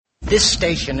This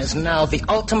station is now the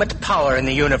ultimate power in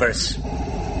the universe.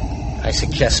 I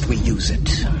suggest we use it.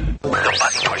 The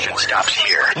button pushing stops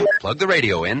here. Plug the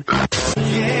radio in. Yeah,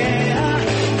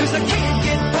 'cause I can't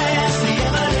get past the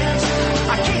evidence.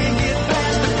 I can't get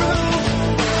past the proof.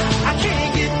 I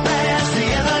can't get past the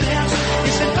evidence.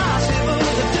 It's impossible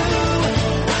to do.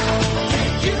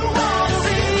 You are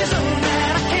the reason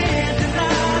that I can't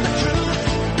deny the truth.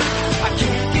 I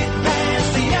can't get past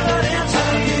the evidence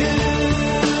of you.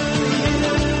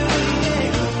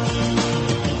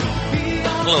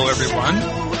 Hello, everyone.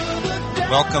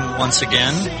 Welcome once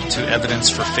again to Evidence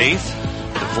for Faith,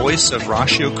 the voice of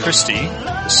Ratio Christi,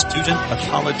 the Student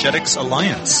Apologetics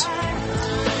Alliance.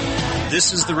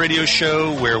 This is the radio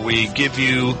show where we give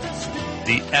you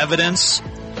the evidence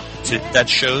that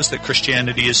shows that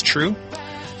Christianity is true.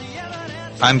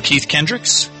 I'm Keith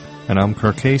Kendricks. And I'm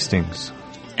Kirk Hastings.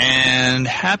 And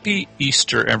happy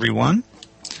Easter, everyone.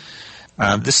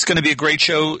 This is going to be a great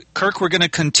show. Kirk, we're going to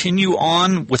continue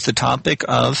on with the topic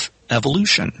of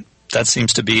evolution. That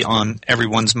seems to be on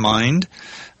everyone's mind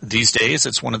these days.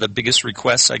 It's one of the biggest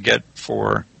requests I get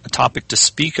for a topic to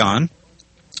speak on.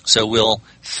 So we'll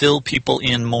fill people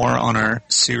in more on our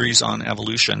series on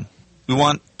evolution. We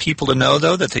want people to know,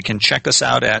 though, that they can check us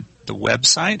out at the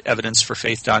website,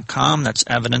 evidenceforfaith.com. That's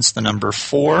evidence, the number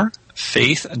 4,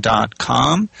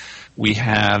 faith.com. We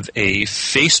have a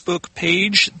Facebook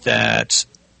page that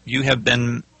you have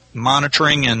been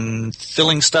monitoring and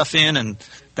filling stuff in, and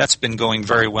that's been going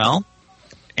very well.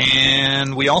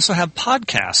 And we also have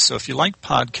podcasts. So if you like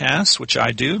podcasts, which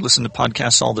I do, listen to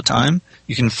podcasts all the time,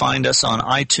 you can find us on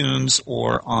iTunes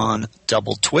or on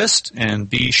Double Twist. And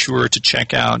be sure to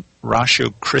check out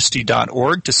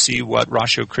ratiochristi.org to see what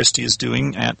Ratio Christi is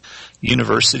doing at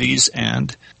universities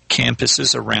and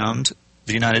campuses around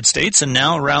the United States and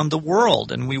now around the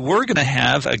world. And we were going to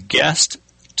have a guest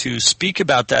to speak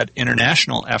about that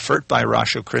international effort by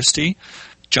Ratio Christi,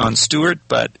 John Stewart,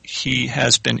 but he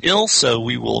has been ill, so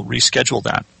we will reschedule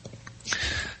that.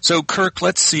 So, Kirk,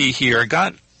 let's see here. I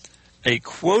got a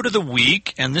quote of the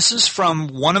week, and this is from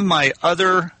one of my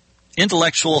other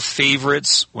intellectual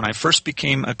favorites. When I first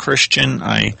became a Christian,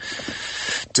 I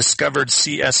discovered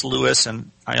C.S. Lewis,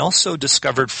 and I also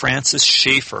discovered Francis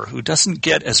Schaeffer, who doesn't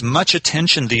get as much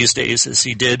attention these days as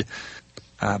he did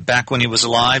back when he was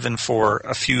alive and for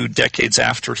a few decades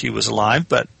after he was alive,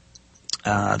 but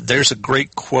there's a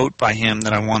great quote by him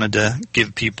that I wanted to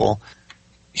give people.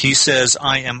 He says,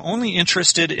 "I am only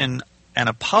interested in an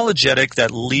apologetic that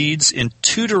leads in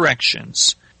two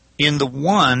directions. In the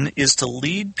one is to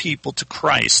lead people to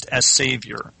Christ as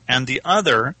Savior, and the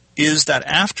other is that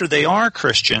after they are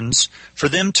Christians, for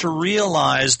them to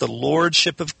realize the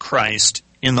lordship of Christ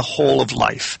in the whole of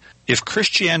life. If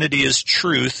Christianity is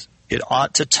truth, it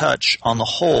ought to touch on the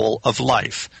whole of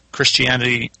life.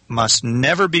 Christianity must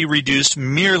never be reduced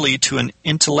merely to an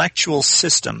intellectual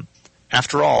system.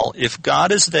 After all, if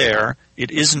God is there,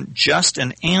 it isn't just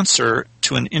an answer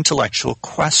to an intellectual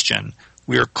question.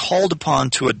 We are called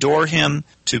upon to adore Him,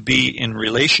 to be in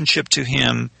relationship to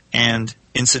Him, and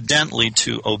incidentally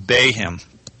to obey Him."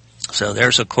 So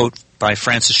there's a quote by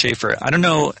Francis Schaeffer. I don't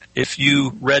know if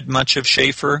you read much of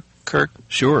Schaeffer, Kirk?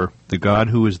 Sure. The God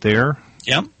Who Is There?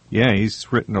 Yep. Yeah, he's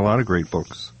written a lot of great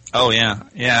books. Oh, yeah.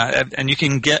 And you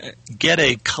can get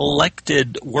a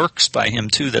collected works by him,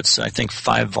 too, that's, I think,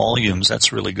 5 volumes.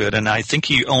 That's really good. And I think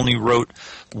he only wrote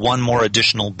one more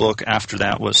additional book after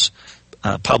that was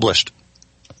published.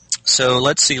 So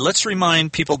let's see. Let's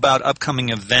remind people about upcoming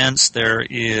events. There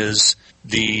is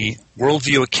the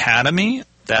Worldview Academy.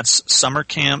 That's summer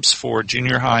camps for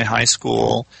junior high, high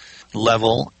school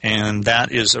level, and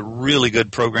that is a really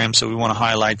good program, so we want to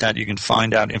highlight that. You can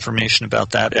find out information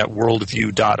about that at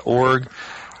worldview.org.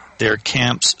 Their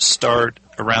camps start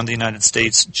around the United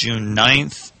States June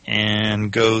 9th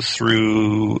and go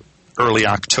through early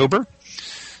October.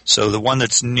 So the one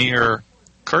that's near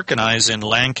Kirk and I is in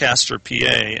Lancaster,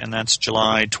 PA, and that's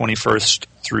July 21st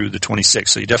through the 26th.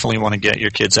 So you definitely want to get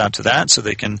your kids out to that so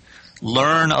they can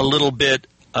learn a little bit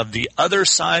of the other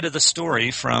side of the story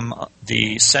from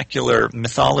the secular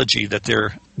mythology that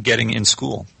they're getting in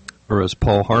school. Or as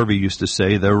Paul Harvey used to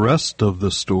say, the rest of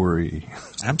the story.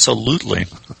 Absolutely.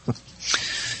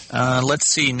 Let's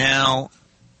see now.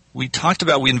 We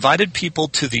invited people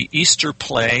to the Easter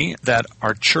play that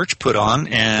our church put on,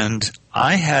 and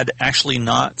I had actually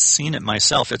not seen it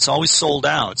myself. It's always sold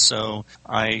out, so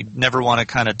I never want to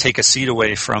kind of take a seat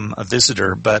away from a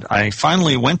visitor. But I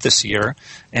finally went this year,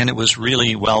 and it was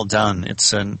really well done.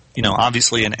 It's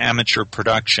obviously an amateur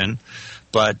production,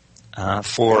 but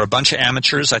for a bunch of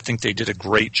amateurs. I think they did a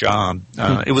great job.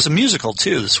 It was a musical,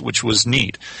 too, which was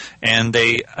neat. And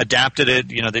they adapted it.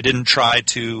 They didn't try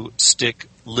to stick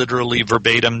literally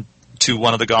verbatim to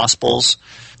one of the Gospels.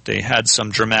 They had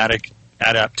some dramatic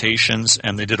adaptations,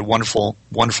 and they did a wonderful,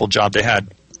 wonderful job. They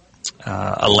had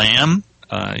a lamb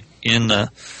in the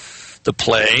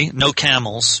play, no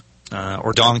camels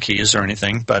or donkeys or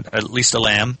anything, but at least a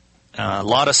lamb. A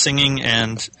lot of singing,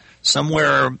 and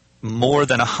somewhere more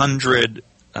than 100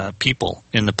 people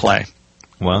in the play.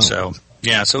 Wow. So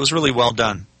it was really well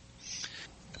done.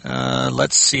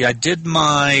 Let's see. I did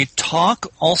my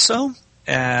talk also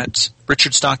at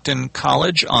Richard Stockton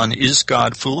College on Is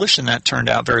God Foolish, and that turned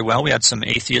out very well. We had some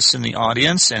atheists in the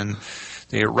audience, and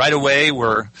they right away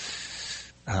were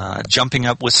jumping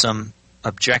up with some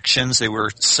objections. They were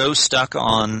so stuck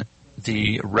on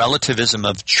the relativism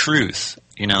of truth,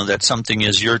 that something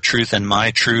is your truth and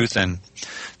my truth and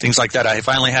things like that. I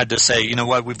finally had to say, you know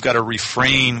what, we've got to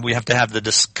refrain. We have to have the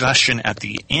discussion at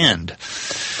the end.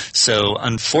 So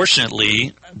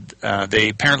unfortunately, they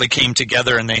apparently came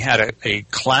together and they had a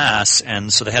class,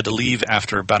 and so they had to leave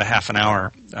after about a half an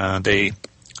hour. They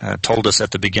told us at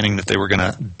the beginning that they were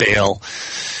going to bail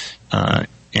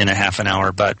in a half an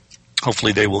hour, but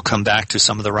hopefully they will come back to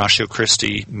some of the Ratio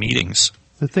Christi meetings.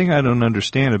 The thing I don't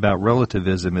understand about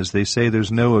relativism is they say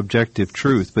there's no objective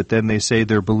truth, but then they say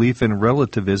their belief in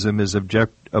relativism is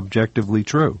objectively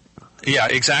true. Yeah,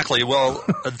 exactly. Well,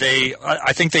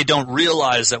 I think they don't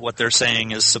realize that what they're saying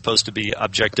is supposed to be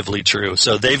objectively true.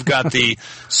 So they've got the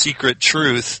secret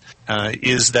truth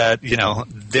is that,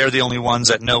 they're the only ones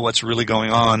that know what's really going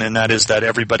on, and that is that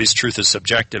everybody's truth is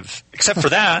subjective, except for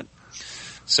that.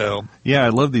 So yeah, I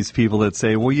love these people that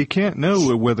say, well, you can't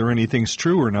know whether anything's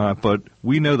true or not, but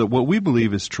we know that what we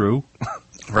believe is true.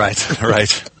 Right.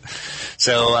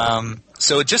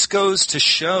 So it just goes to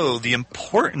show the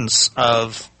importance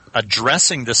of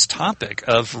addressing this topic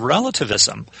of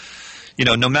relativism.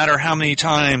 No matter how many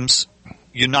times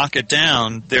you knock it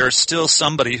down, there's still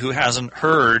somebody who hasn't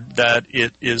heard that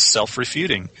it is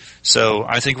self-refuting. So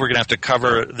I think we're going to have to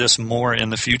cover this more in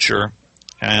the future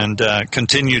and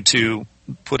continue to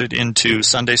put it into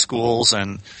Sunday schools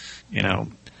and,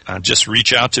 just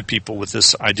reach out to people with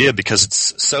this idea, because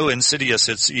it's so insidious.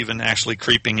 It's even actually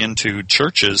creeping into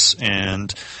churches,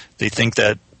 and they think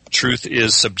that truth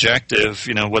is subjective.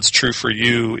 What's true for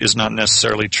you is not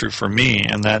necessarily true for me,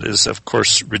 and that is, of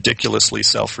course, ridiculously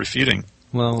self-refuting.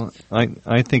 Well,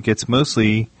 I think it's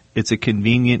a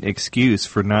convenient excuse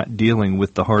for not dealing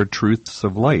with the hard truths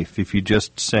of life. If you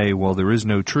just say, well, there is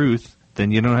no truth, then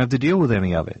you don't have to deal with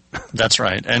any of it. That's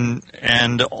right.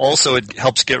 And also it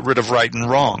helps get rid of right and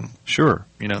wrong. Sure.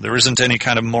 There isn't any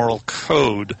kind of moral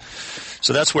code.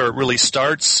 So that's where it really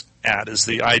starts at, is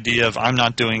the idea of I'm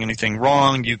not doing anything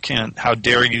wrong. How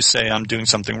dare you say I'm doing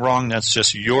something wrong? That's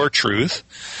just your truth.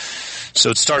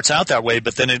 So it starts out that way,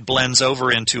 but then it blends over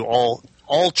into all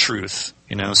truth,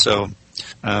 So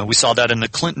we saw that in the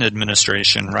Clinton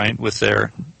administration, right, with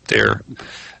their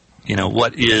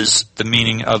what is the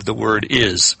meaning of the word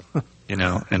is,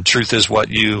 and truth is what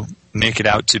you make it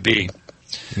out to be.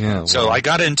 Yeah. Well. So I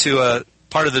got into a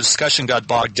part of the discussion got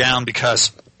bogged down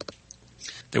because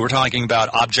they were talking about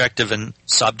objective and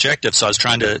subjective. So I was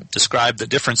trying to describe the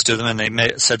difference to them, and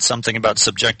they said something about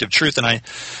subjective truth, and I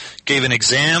gave an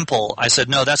example. I said,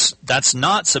 no, that's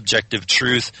not subjective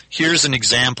truth. Here's an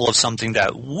example of something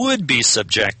that would be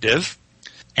subjective.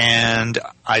 And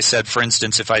I said, for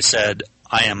instance, if I said,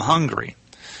 I am hungry.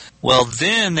 Well,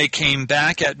 then they came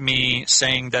back at me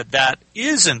saying that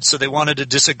isn't, so they wanted to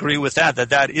disagree with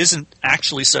that isn't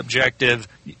actually subjective.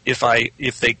 If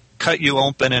they cut you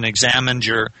open and examined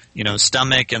your,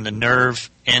 stomach and the nerve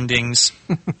endings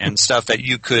and stuff, that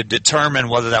you could determine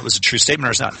whether that was a true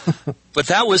statement or not. But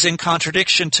that was in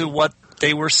contradiction to what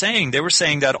they were saying. They were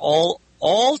saying that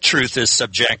all truth is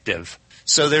subjective.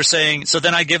 So they're saying, so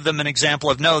then I give them an example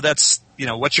of, no, that's,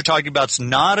 what you're talking about is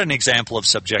not an example of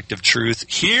subjective truth.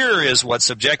 Here is what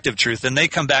subjective truth. And they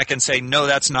come back and say, no,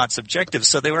 that's not subjective.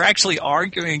 So they were actually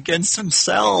arguing against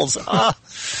themselves.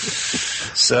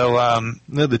 So,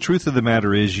 no, the truth of the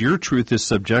matter is your truth is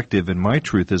subjective and my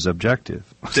truth is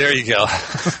objective. There you go.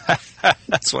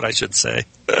 That's what I should say.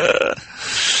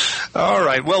 All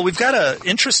right. Well, we've got an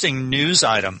interesting news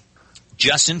item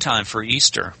just in time for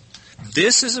Easter.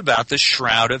 This is about the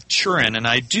Shroud of Turin, and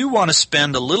I do want to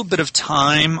spend a little bit of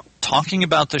time talking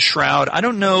about the Shroud. I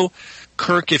don't know,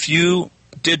 Kirk, if you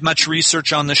did much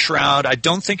research on the Shroud. I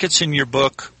don't think it's in your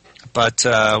book, but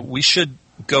we should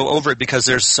go over it because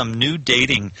there's some new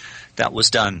dating that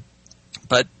was done.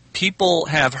 But people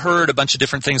have heard a bunch of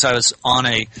different things. I was on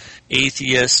a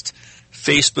atheist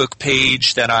Facebook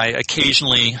page that I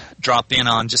occasionally drop in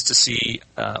on just to see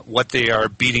what they are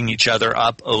beating each other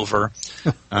up over.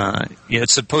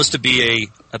 It's supposed to be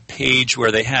a page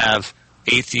where they have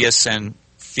atheists and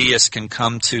theists can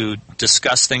come to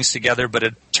discuss things together, but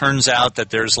it turns out that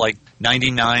there's like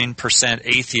 99%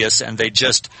 atheists, and they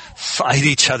just fight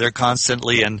each other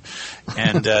constantly and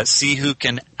see who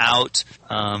can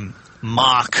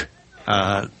mock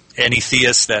any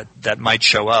theists that might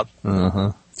show up.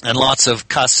 Uh-huh. And lots of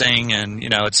cussing, and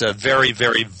it's a very,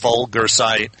 very vulgar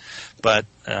site, but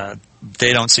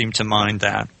they don't seem to mind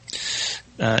that.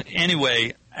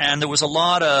 Anyway, and there was a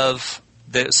lot of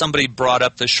somebody brought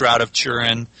up the Shroud of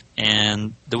Turin,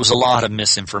 and there was a lot of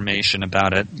misinformation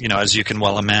about it, as you can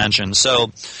well imagine.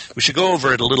 So we should go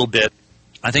over it a little bit.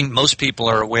 I think most people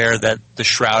are aware that the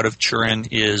Shroud of Turin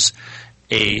is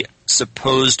a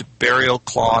supposed burial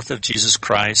cloth of Jesus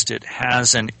Christ. It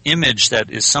has an image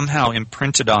that is somehow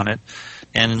imprinted on it,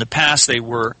 and in the past they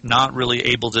were not really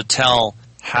able to tell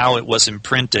how it was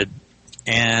imprinted.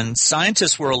 And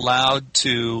scientists were allowed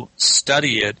to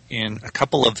study it in a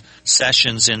couple of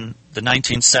sessions in the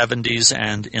 1970s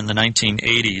and in the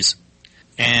 1980s.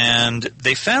 And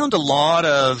they found a lot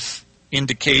of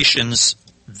indications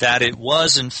that it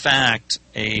was, in fact,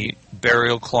 a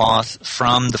burial cloth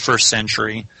from the 1st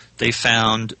century. They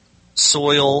found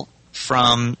soil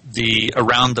from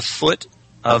around the foot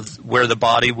of where the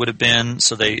body would have been.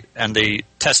 So they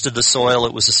tested the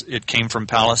soil. It came from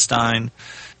Palestine.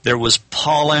 There was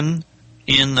pollen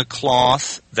in the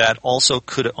cloth that also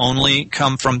could only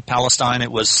come from Palestine.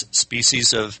 It was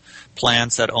species of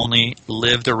plants that only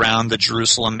lived around the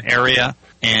Jerusalem area.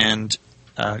 And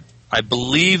I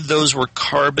believe those were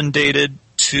carbon dated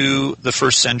to the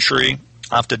 1st century.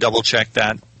 I'll have to double check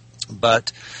that.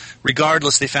 But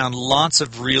regardless, they found lots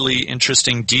of really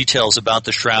interesting details about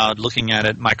the shroud, looking at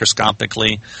it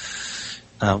microscopically.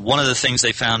 One of the things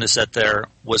they found is that there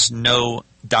was no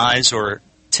dyes or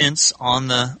tints on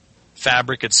the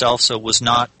fabric itself, so it was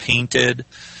not painted.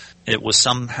 It was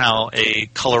somehow a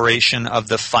coloration of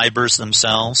the fibers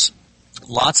themselves.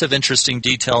 Lots of interesting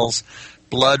details.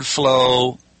 Blood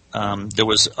flow. There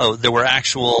were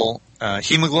actual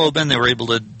hemoglobin. They were able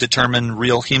to determine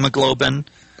real hemoglobin.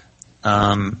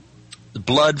 The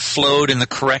blood flowed in the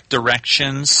correct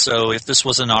directions, so if this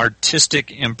was an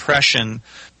artistic impression,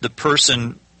 the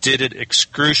person did it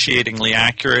excruciatingly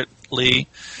accurately,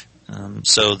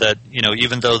 so that,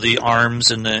 even though the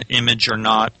arms in the image are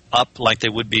not up like they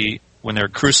would be when they're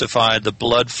crucified, the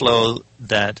blood flow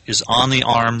that is on the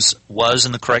arms was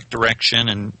in the correct direction,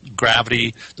 and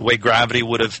gravity, the way gravity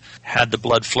would have had the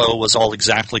blood flow, was all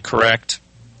exactly correct.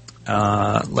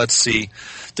 Let's see.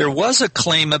 There was a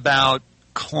claim about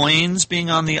coins being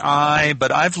on the eye,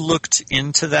 but I've looked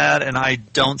into that, and I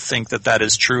don't think that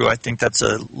is true. I think that's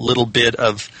a little bit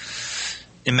of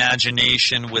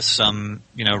imagination with some,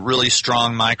 really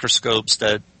strong microscopes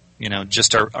that,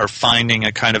 just are finding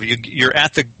a kind of, you're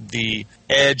at the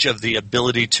edge of the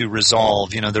ability to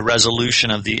resolve. The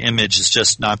resolution of the image is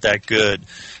just not that good.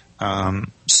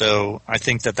 So I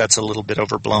think that's a little bit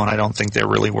overblown. I don't think there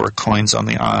really were coins on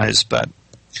the eyes, but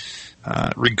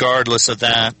regardless of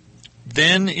that,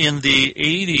 then in the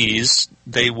 80s,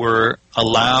 they were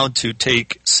allowed to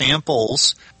take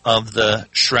samples of the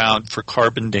shroud for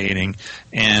carbon dating,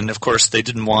 and of course they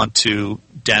didn't want to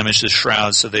damage the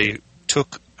shroud, so they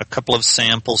took a couple of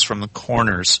samples from the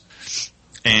corners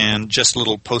and just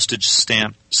little postage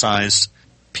stamp size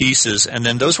pieces, and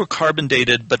then those were carbon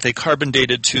dated, but they carbon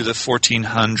dated to the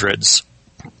 1400s.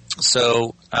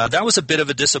 So that was a bit of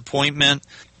a disappointment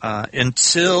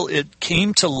until it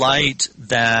came to light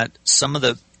that some of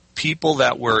the people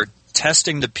that were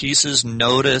testing the pieces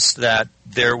noticed that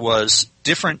there was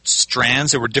different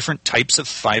strands, there were different types of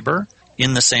fiber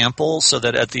in the sample, so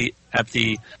that at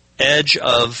the edge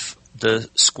of the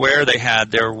square they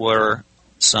had, there were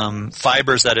some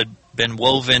fibers that had been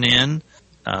woven in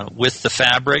with the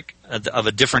fabric of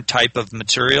a different type of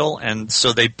material, and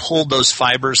so they pulled those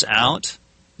fibers out.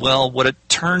 Well, what it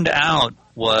turned out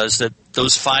was that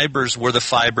those fibers were the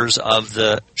fibers of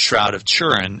the Shroud of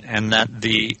Turin, and that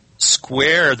the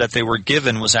square that they were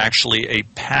given was actually a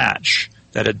patch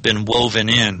that had been woven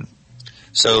in.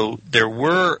 So there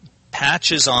were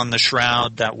patches on the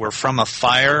shroud that were from a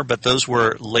fire, but those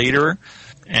were later,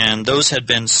 and those had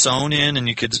been sewn in, and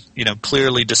you could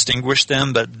clearly distinguish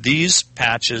them. But these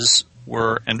patches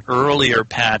were an earlier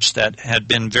patch that had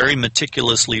been very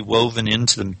meticulously woven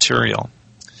into the material.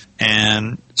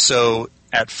 And so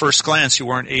at first glance, you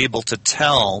weren't able to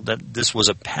tell that this was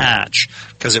a patch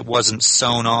because it wasn't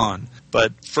sewn on.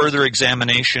 But further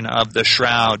examination of the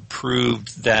shroud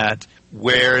proved that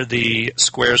where the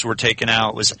squares were taken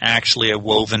out was actually a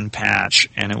woven patch,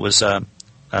 and it was a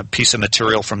piece of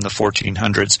material from the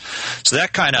 1400s. So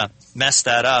that kind of messed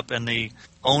that up, and the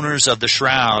owners of the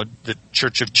shroud, the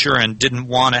Church of Turin, didn't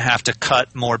want to have to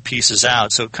cut more pieces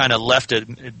out, so it kind of left it.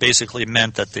 It basically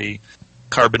meant that the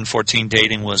carbon-14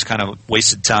 dating was kind of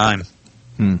wasted time.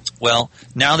 Well,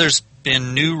 now there's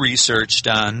been new research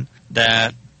done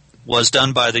that was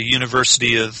done by the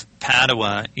University of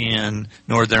Padua in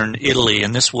northern Italy,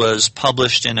 and this was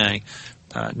published in a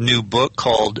new book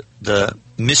called The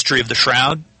Mystery of the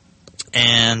Shroud.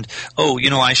 And,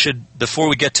 I should, before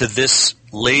we get to this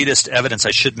latest evidence,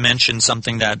 I should mention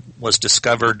something that was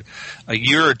discovered a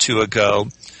year or two ago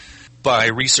by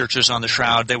researchers on the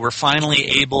shroud. They were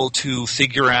finally able to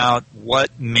figure out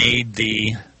what made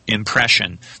the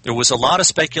impression. There was a lot of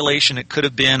speculation. It could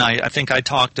have been, I think I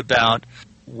talked about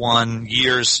one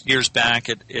years back.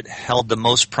 It held the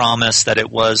most promise that it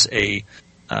was a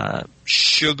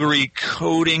sugary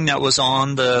coating that was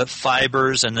on the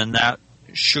fibers, and then that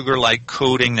sugar-like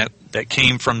coating that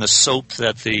came from the soap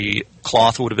that the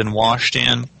cloth would have been washed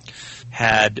in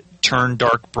had turned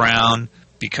dark brown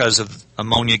because of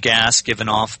ammonia gas given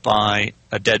off by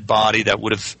a dead body that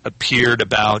would have appeared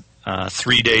about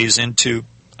 3 days into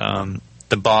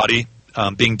the body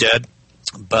being dead.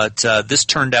 But this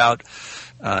turned out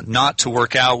not to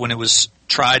work out. When it was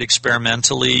tried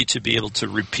experimentally to be able to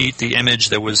repeat the image,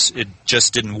 it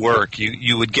just didn't work.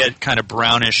 You would get kind of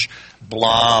brownish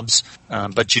blobs,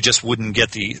 but you just wouldn't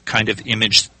get the kind of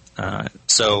image.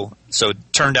 So it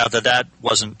turned out that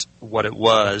wasn't what it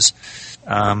was.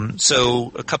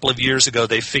 So a couple of years ago,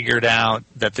 they figured out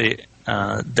that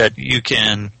that you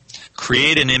can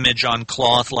create an image on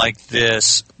cloth like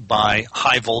this by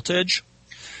high voltage.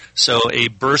 So a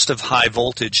burst of high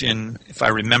voltage in, if I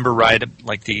remember right,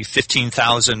 like the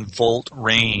 15,000 volt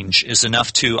range is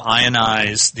enough to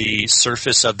ionize the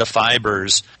surface of the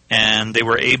fibers, and they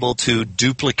were able to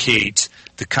duplicate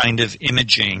the kind of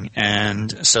imaging,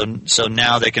 and so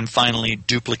now they can finally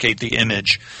duplicate the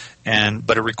image,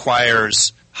 but it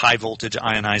requires high voltage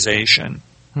ionization.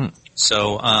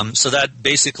 So that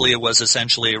basically it was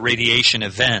essentially a radiation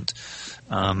event,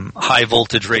 high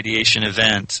voltage radiation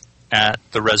event at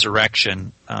the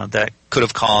resurrection that could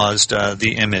have caused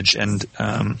the image. And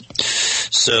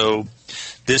so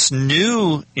this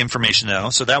new information, though,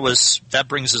 so that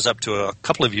brings us up to a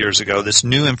couple of years ago. This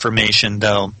new information,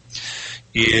 though,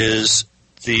 is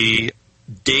the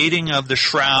dating of the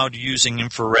shroud using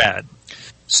infrared.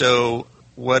 So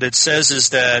what it says is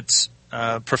that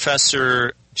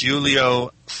Professor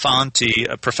Giulio Fanti,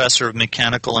 a professor of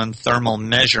mechanical and thermal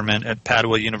measurement at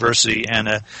Padua University, and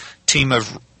a team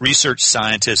of research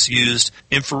scientists used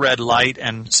infrared light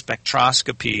and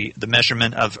spectroscopy, the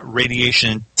measurement of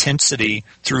radiation intensity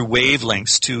through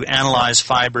wavelengths, to analyze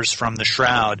fibers from the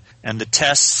shroud. And the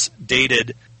tests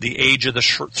dated the age of the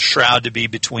shroud to be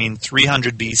between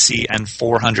 300 BC and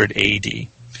 400 AD.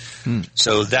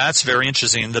 So that's very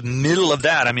interesting. In the middle of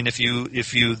that, I mean, if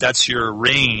you that's your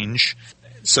range.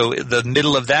 So the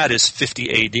middle of that is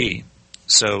 50 AD.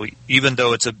 So even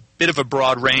though it's a bit of a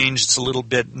broad range, it's a little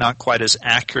bit not quite as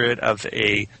accurate of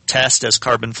a test as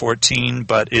carbon-14,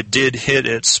 but it did hit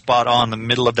it spot on. The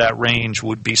middle of that range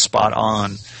would be spot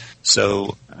on.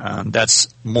 So that's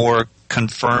more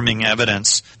confirming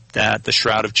evidence that the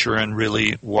Shroud of Turin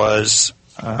really was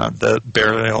the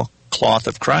burial cloth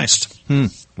of Christ.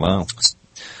 Wow.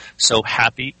 So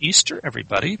happy Easter,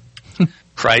 everybody.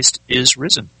 Christ is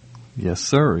risen. Yes,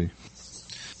 sir.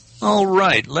 All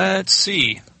right, let's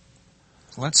see.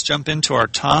 Let's jump into our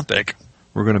topic.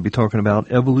 We're going to be talking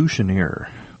about evolution here.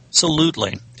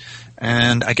 Absolutely.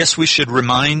 And I guess we should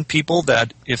remind people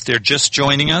that if they're just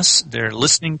joining us, they're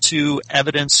listening to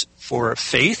Evidence for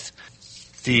Faith,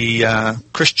 the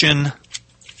Christian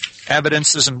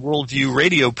Evidences and Worldview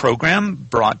radio program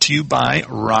brought to you by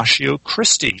Ratio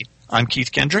Christi. I'm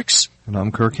Keith Kendricks. And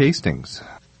I'm Kirk Hastings.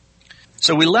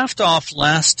 So we left off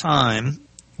last time.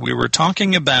 We were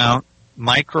talking about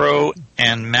micro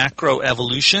and macro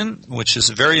evolution, which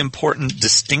is a very important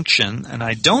distinction, and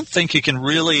I don't think you can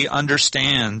really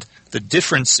understand the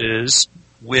differences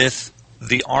with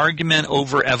the argument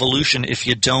over evolution if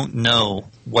you don't know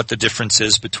what the difference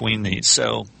is between these.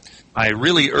 So I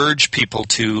really urge people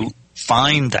to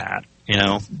find that,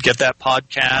 get that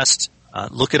podcast,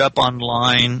 look it up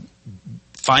online,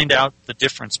 find out the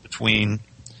difference between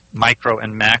micro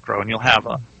and macro, and you'll have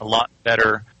a lot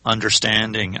better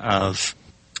understanding of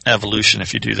evolution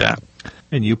if you do that.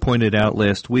 And you pointed out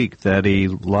last week that a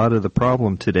lot of the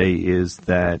problem today is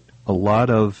that a lot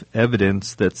of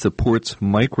evidence that supports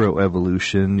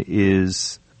microevolution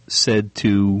is said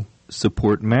to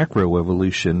support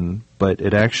macroevolution, but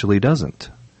it actually doesn't.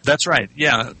 That's right.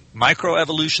 Yeah,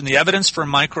 microevolution, the evidence for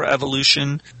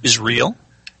microevolution is real,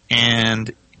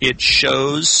 and it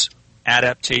shows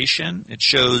adaptation. It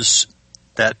shows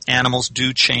that animals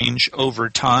do change over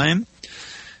time,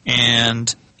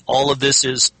 and all of this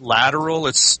is lateral.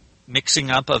 It's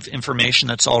mixing up of information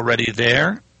that's already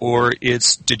there, or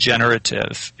it's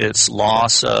degenerative. It's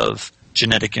loss of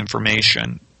genetic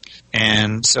information.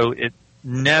 And so it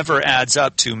never adds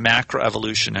up to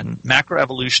macroevolution. And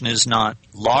macroevolution is not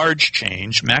large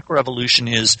change.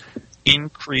 Macroevolution is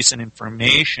increase in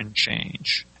information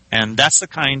change. And that's the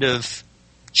kind of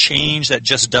change that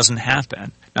just doesn't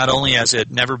happen. Not only has it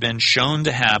never been shown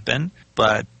to happen,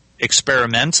 but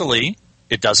experimentally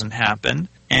it doesn't happen.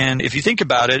 And if you think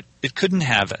about it, it couldn't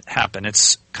have it happen.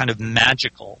 It's kind of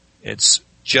magical. It's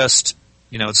just,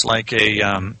 it's like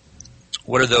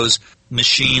what are those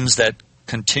machines that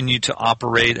continue to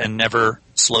operate and never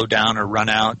slow down or run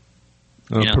out?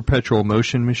 A perpetual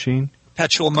motion machine?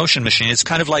 Perpetual motion machine. It's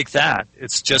kind of like that.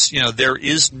 It's just, there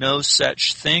is no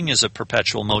such thing as a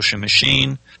perpetual motion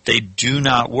machine. They do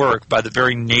not work by the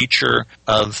very nature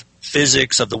of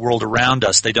physics of the world around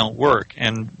us. They don't work.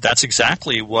 And that's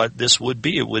exactly what this would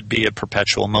be. It would be a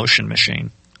perpetual motion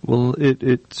machine. Well,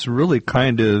 it's really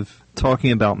kind of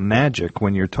talking about magic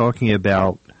when you're talking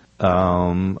about,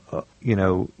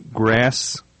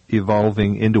 grass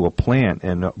evolving into a plant,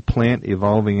 and a plant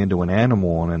evolving into an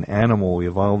animal, and an animal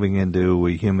evolving into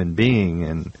a human being.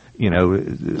 And,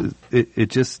 it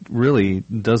just really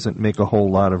doesn't make a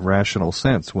whole lot of rational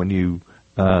sense when you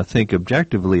think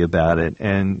objectively about it.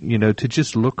 And, to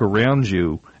just look around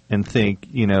you and think,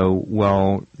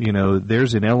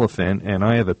 there's an elephant and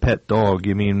I have a pet dog.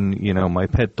 You mean, my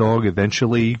pet dog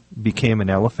eventually became an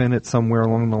elephant at somewhere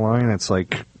along the line? It's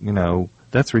like,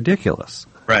 that's ridiculous.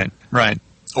 Right.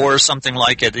 Or something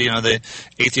like it, the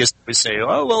atheists always say,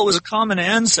 oh, well, it was a common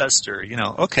ancestor,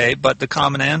 okay, but the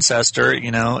common ancestor,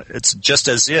 it's just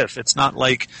as if. It's not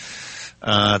like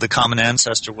the common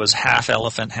ancestor was half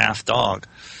elephant, half dog.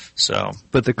 So,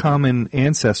 but the common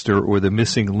ancestor, or the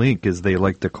missing link, as they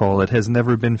like to call it, has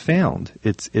never been found.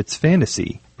 It's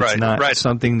fantasy. It's not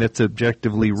something that's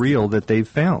objectively real that they've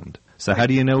found. So how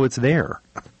do you know it's there?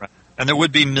 Right. And there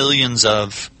would be millions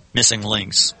of missing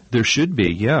links. There should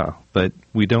be, yeah, but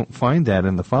we don't find that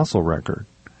in the fossil record.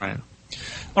 Right.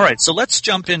 All right, so let's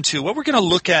jump into what we're going to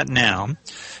look at now.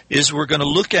 Is we're going to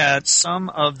look at some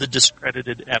of the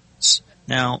discredited evidence.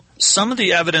 Now, some of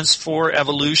the evidence for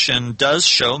evolution does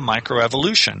show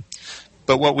microevolution,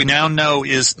 but what we now know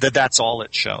is that that's all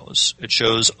it shows. It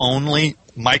shows only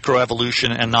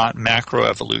microevolution and not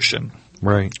macroevolution.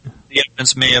 Right. The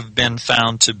evidence may have been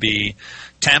found to be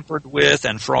tampered with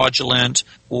and fraudulent,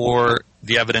 or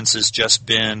the evidence has just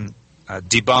been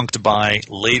debunked by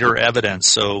later evidence.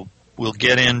 So we'll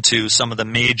get into some of the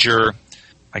major,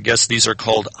 I guess these are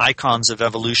called icons of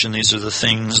evolution. These are the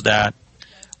things that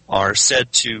are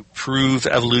said to prove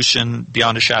evolution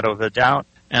beyond a shadow of a doubt.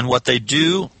 And what they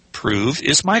do prove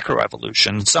is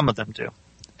microevolution. Some of them do.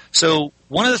 So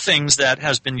one of the things that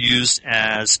has been used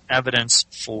as evidence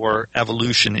for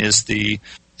evolution is the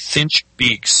finch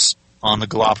beaks on the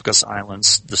Galapagos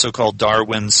Islands, the so-called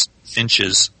Darwin's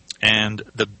finches. And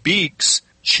the beaks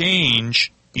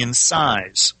change in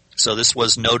size. So this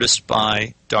was noticed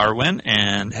by Darwin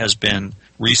and has been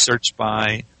researched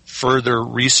by further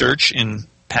research in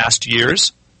past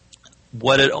years.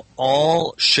 What it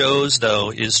all shows,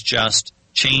 though, is just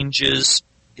changes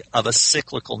of a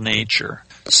cyclical nature.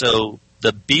 So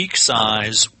the beak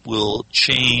size will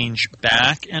change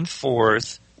back and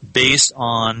forth based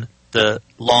on the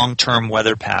long-term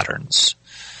weather patterns.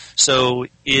 So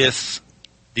if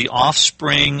the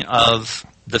offspring of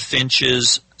the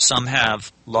finches, some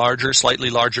have larger, slightly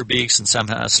larger beaks, and some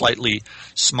have slightly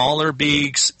smaller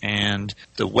beaks, and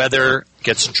the weather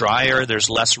gets drier, there's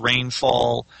less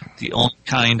rainfall, the only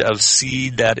kind of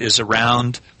seed that is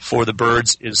around for the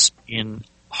birds is in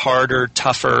harder,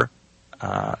 tougher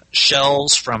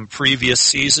shells from previous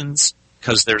seasons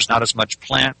because there's not as much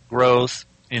plant growth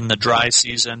in the dry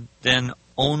season, then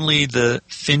only the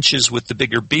finches with the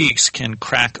bigger beaks can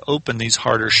crack open these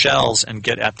harder shells and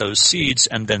get at those seeds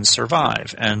and then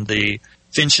survive. And the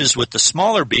finches with the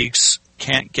smaller beaks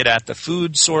can't get at the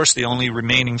food source, the only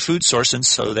remaining food source, and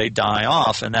so they die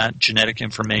off, and that genetic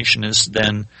information is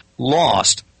then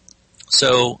lost.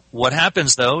 So what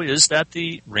happens, though, is that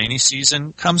the rainy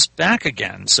season comes back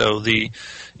again. So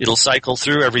it'll cycle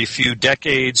through every few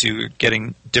decades. You're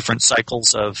getting different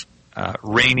cycles of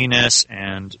raininess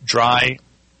and dry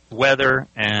weather,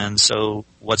 and so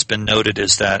what's been noted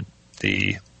is that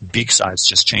the beak size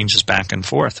just changes back and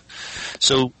forth.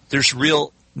 So there's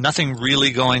nothing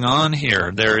really going on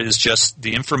here. There is just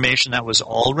the information that was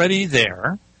already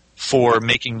there for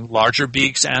making larger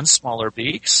beaks and smaller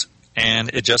beaks,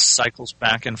 and it just cycles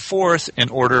back and forth in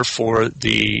order for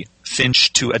the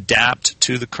finch to adapt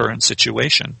to the current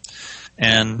situation.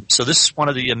 And so this is one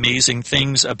of the amazing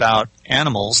things about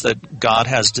animals, that God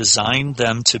has designed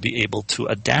them to be able to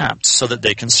adapt so that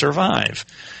they can survive.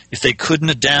 If they couldn't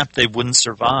adapt, they wouldn't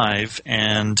survive,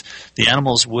 and the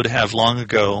animals would have long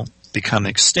ago become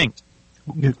extinct.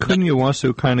 Couldn't you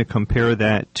also kind of compare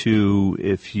that to,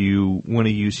 if you want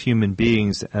to use human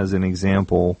beings as an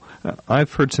example?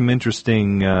 I've heard some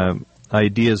interesting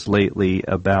ideas lately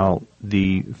about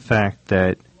the fact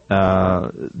that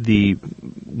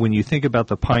when you think about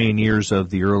the pioneers of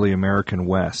the early American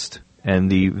West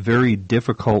and the very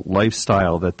difficult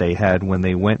lifestyle that they had when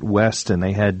they went west, and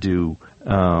they had to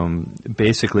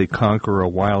basically conquer a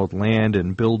wild land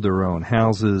and build their own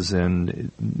houses,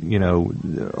 and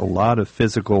a lot of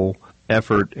physical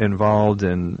effort involved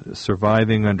in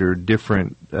surviving under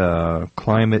different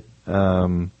climate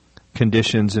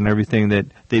conditions and everything, that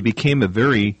they became a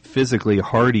very physically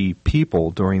hardy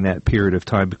people during that period of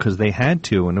time because they had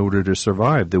to in order to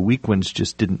survive. The weak ones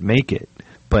just didn't make it.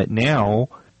 But now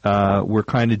we're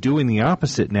kind of doing the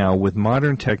opposite now with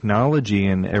modern technology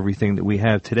and everything that we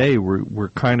have today. We're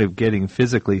kind of getting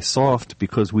physically soft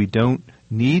because we don't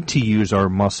need to use our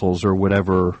muscles or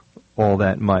whatever all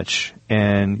that much.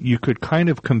 And you could kind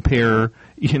of compare,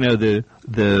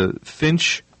 the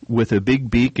finch with a big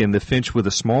beak and the finch with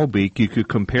a small beak. You could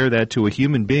compare that to a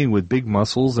human being with big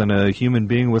muscles and a human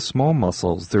being with small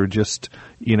muscles. They're just,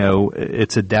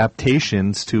 it's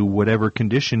adaptations to whatever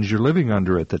conditions you're living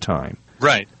under at the time.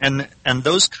 Right. And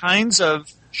those kinds of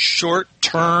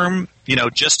short-term,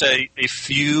 just a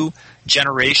few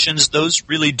generations, those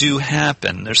really do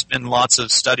happen. There's been lots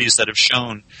of studies that have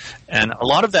shown, and a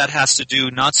lot of that has to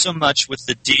do not so much with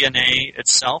the DNA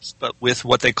itself, but with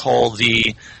what they call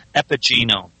the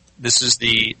epigenome. This is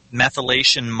the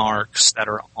methylation marks that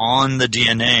are on the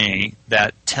DNA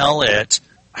that tell it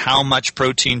how much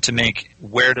protein to make,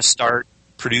 where to start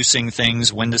producing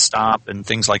things, when to stop, and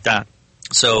things like that.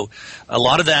 So a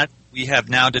lot of that we have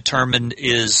now determined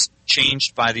is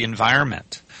changed by the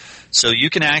environment. So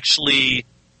you can actually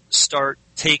start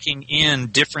taking in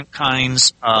different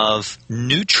kinds of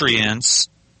nutrients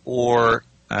or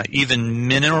even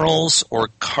minerals or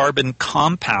carbon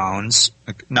compounds,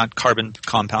 not carbon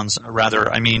compounds, rather,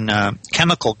 I mean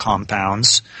chemical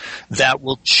compounds that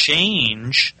will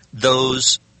change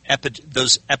those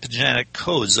epigenetic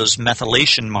codes, those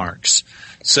methylation marks.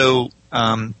 So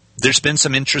there's been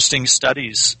some interesting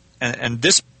studies, and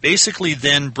this basically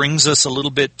then brings us a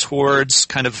little bit towards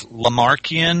kind of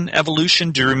Lamarckian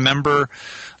evolution. Do you remember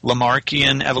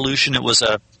Lamarckian evolution? It was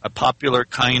a popular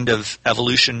kind of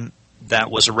evolution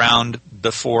that was around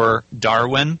before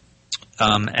Darwin,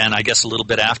 and I guess a little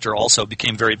bit after also.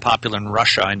 Became very popular in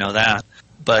Russia, I know that.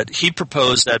 But he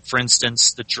proposed that, for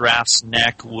instance, the giraffe's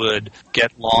neck would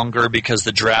get longer because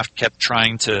the giraffe kept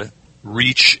trying to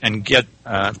reach and get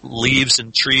leaves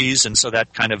and trees, and so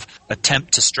that kind of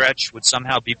attempt to stretch would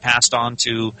somehow be passed on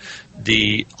to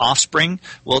the offspring.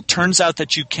 Well, it turns out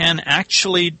that you can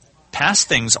actually pass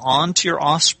things on to your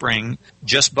offspring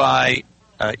just by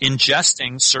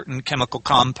ingesting certain chemical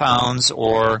compounds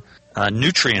or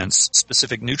nutrients,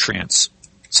 specific nutrients.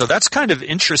 So that's kind of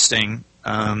interesting.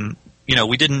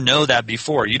 We didn't know that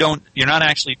before. You're not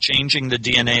actually changing the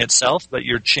DNA itself, but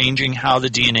you're changing how the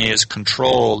DNA is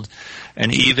controlled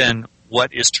and even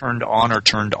what is turned on or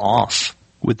turned off.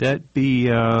 Would that be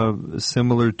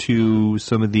similar to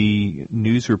some of the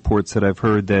news reports that I've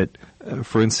heard that,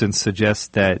 for instance,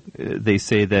 suggest that they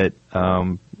say that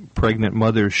pregnant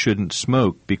mothers shouldn't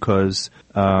smoke because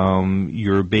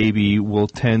your baby will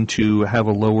tend to have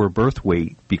a lower birth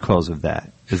weight because of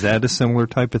that? Is that a similar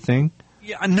type of thing?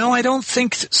 Yeah, no, I don't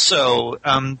think so.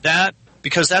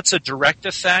 Because that's a direct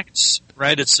effect,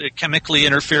 right? It's chemically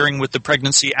interfering with the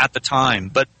pregnancy at the time.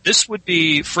 But this would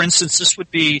be, for instance,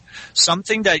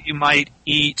 something that you might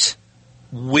eat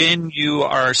when you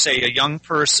are, say, a young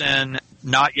person,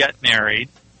 not yet married.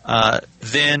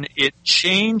 Then it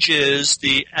changes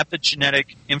the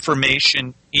epigenetic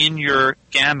information in your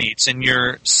gametes, in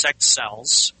your sex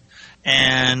cells.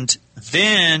 And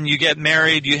then you get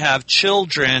married, you have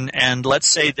children, and let's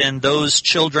say then those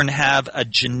children have a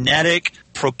genetic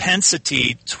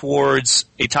propensity towards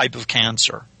a type of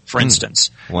cancer, for instance.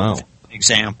 Wow.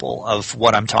 Example of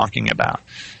what I'm talking about.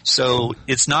 So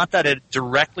it's not that it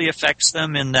directly affects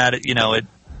them in that it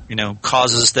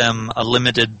causes them a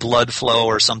limited blood flow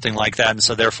or something like that, and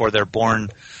so therefore they're born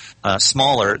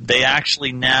smaller, they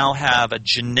actually now have a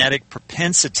genetic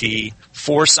propensity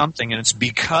for something, and it's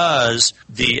because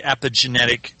the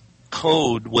epigenetic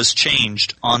code was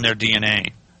changed on their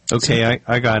DNA. Okay,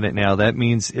 I got it now. That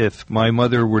means if my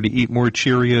mother were to eat more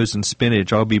Cheerios and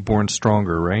spinach, I'll be born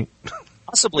stronger, right?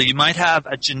 Possibly. You might have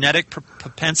a genetic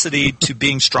propensity to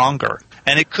being stronger,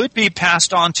 and it could be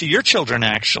passed on to your children,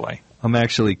 actually. I'm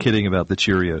actually kidding about the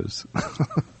Cheerios.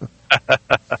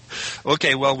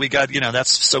 Okay, well, we got, that's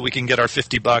so we can get our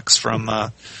 $50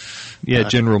 from...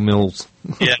 General Mills.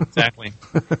 Yeah, exactly.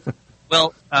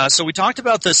 Well, so we talked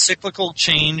about the cyclical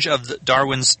change of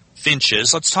Darwin's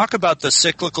finches. Let's talk about the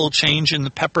cyclical change in the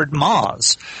peppered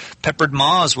moths. Peppered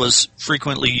moths was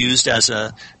frequently used as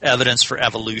evidence for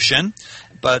evolution,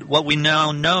 but what we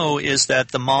now know is that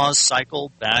the moths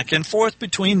cycle back and forth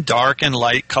between dark and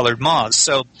light-colored moths.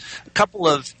 So a couple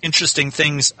of interesting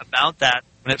things about that.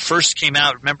 When it first came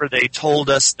out, remember they told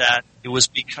us that it was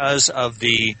because of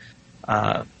the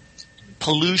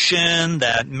pollution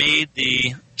that made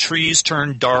the trees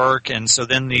turn dark, and so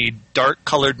then the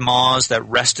dark-colored moths that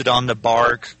rested on the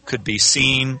bark could be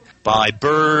seen by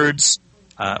birds,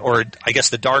 or I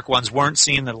guess the dark ones weren't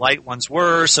seen, the light ones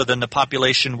were, so then the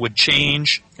population would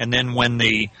change, and then when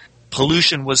the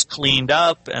pollution was cleaned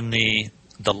up and the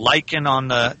lichen on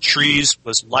the trees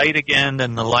was light again,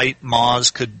 then the light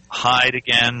moths could hide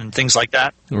again and things like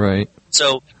that. Right.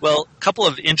 So, well, a couple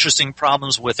of interesting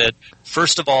problems with it.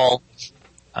 First of all,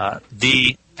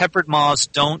 the peppered moths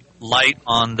don't light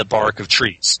on the bark of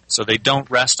trees. So they don't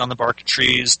rest on the bark of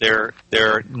trees. Their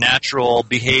natural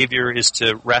behavior is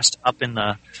to rest up in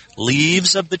the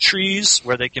leaves of the trees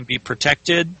where they can be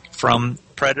protected from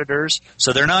predators.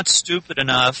 So they're not stupid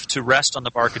enough to rest on the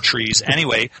bark of trees.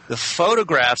 Anyway, the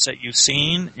photographs that you've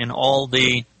seen in all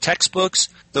the textbooks,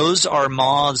 those are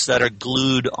moths that are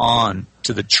glued on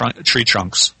to the tree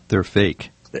trunks. They're fake.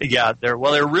 Yeah, they're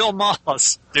real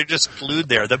moths. They're just glued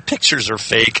there. The pictures are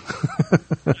fake.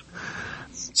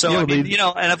 So,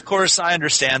 and of course I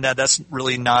understand that. That's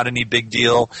really not any big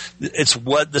deal. It's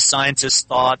what the scientists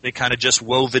thought. They kind of just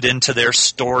wove it into their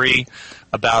story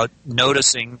about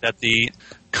noticing that the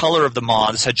color of the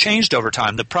moths had changed over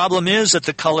time. The problem is that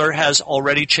the color has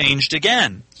already changed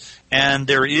again, and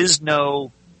there is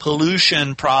no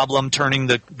pollution problem turning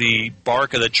the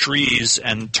bark of the trees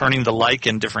and turning the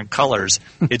lichen different colors.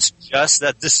 It's just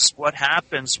that this is what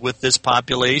happens with this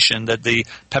population, that the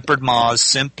peppered moths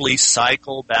simply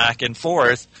cycle back and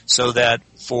forth so that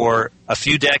for a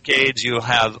few decades you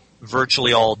have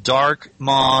virtually all dark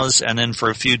moths, and then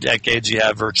for a few decades you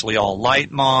have virtually all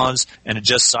light moths, and it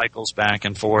just cycles back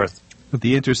and forth. But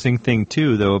the interesting thing,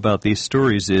 too, though, about these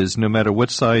stories is no matter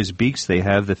what size beaks they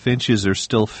have, the finches are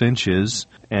still finches,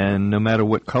 and no matter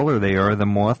what color they are, the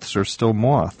moths are still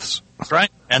moths. That's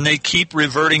right, and they keep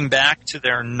reverting back to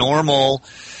their normal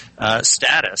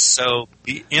status. So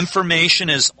the information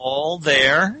is all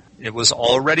there. It was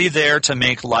already there to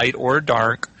make light or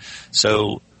dark.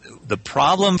 So the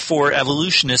problem for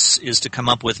evolutionists is to come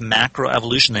up with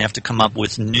macroevolution. They have to come up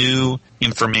with new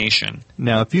information.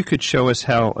 Now, if you could show us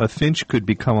how a finch could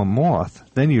become a moth,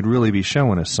 then you'd really be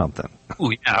showing us something.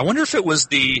 Ooh, yeah. I wonder if it was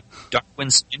the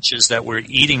Darwin's finches that were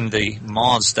eating the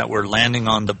moths that were landing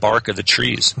on the bark of the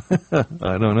trees. I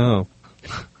don't know.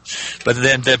 But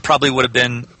then that probably would have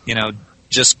been,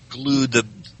 just glued.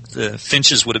 The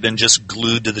finches would have been just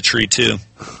glued to the tree, too.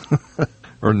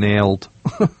 Or nailed.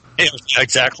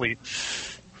 Exactly.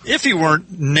 If he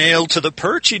weren't nailed to the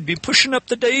perch, he'd be pushing up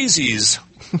the daisies.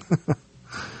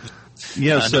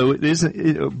 Yeah. So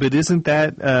isn't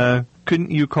that?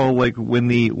 Couldn't you call when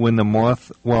the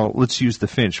moth? Well, let's use the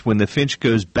finch. When the finch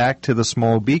goes back to the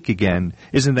small beak again,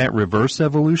 isn't that reverse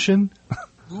evolution?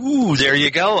 Ooh, there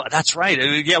you go. That's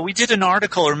right. Yeah, we did an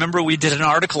article. Remember, we did an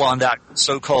article on that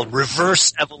so-called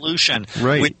reverse evolution.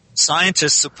 Right. Which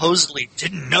scientists supposedly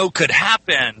didn't know could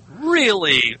happen.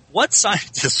 Really? What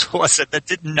scientist was it that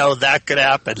didn't know that could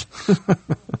happen?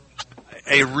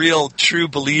 A real true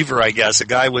believer, I guess. A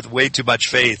guy with way too much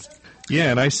faith.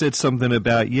 Yeah, and I said something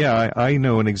about, I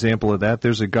know an example of that.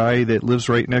 There's a guy that lives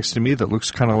right next to me that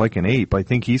looks kind of like an ape. I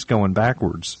think he's going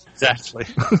backwards. Exactly.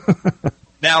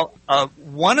 Now,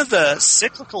 one of the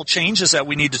cyclical changes that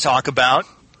we need to talk about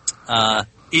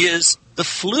is the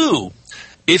flu.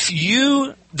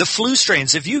 The flu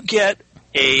strains, if you get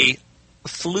a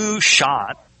flu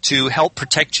shot to help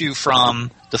protect you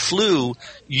from the flu,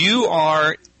 you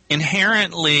are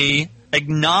inherently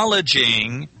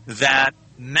acknowledging that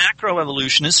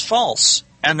macroevolution is false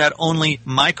and that only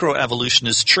microevolution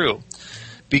is true.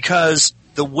 Because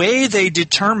the way they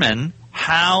determine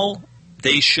how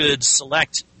they should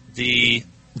select the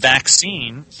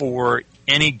vaccine for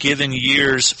any given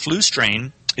year's flu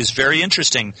strain is very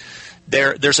interesting.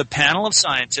 There's a panel of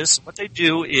scientists. What they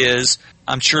do is,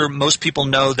 I'm sure most people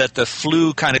know that the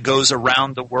flu kind of goes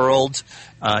around the world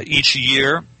each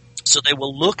year. So they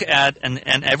will look at,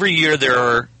 and every year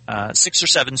there are 6 or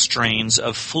 7 strains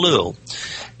of flu.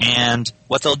 And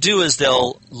what they'll do is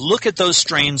they'll look at those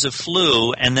strains of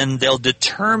flu, and then they'll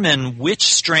determine which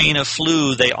strain of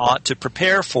flu they ought to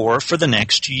prepare for the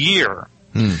next year.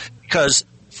 Because,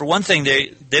 for one thing,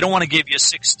 they don't want to give you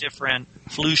 6 different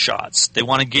flu shots. They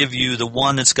want to give you the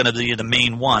one that's going to be the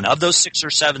main one. Of those 6 or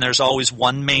 7, there's always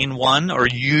one main one, or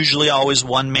usually always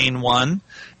one main one,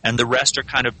 and the rest are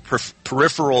kind of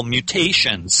peripheral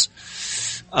mutations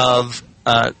of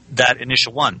that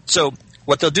initial one. So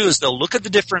what they'll do is they'll look at the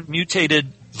different mutated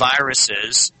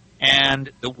viruses,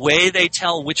 and the way they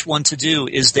tell which one to do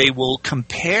is they will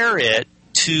compare it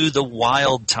to the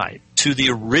wild type, to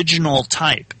the original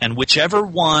type, and whichever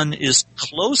one is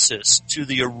closest to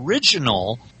the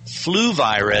original flu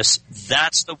virus,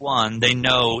 that's the one they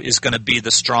know is going to be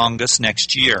the strongest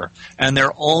next year. And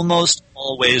they're almost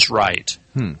always right.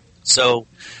 So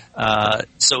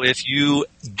if you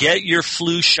get your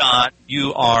flu shot,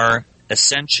 you are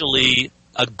essentially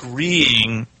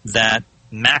agreeing that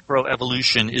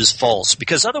macroevolution is false.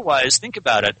 Because otherwise, think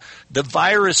about it, the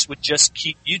virus would just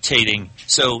keep mutating.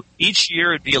 So each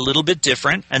year it'd be a little bit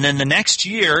different, and then the next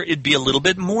year it'd be a little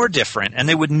bit more different, and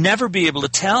they would never be able to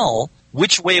tell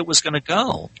which way it was going to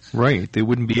go. Right. They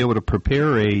wouldn't be able to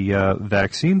prepare a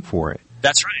vaccine for it.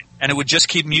 That's right. And it would just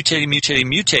keep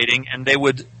mutating, and they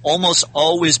would almost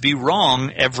always be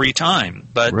wrong every time.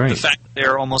 But the fact that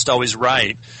they're almost always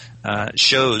right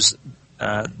shows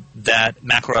that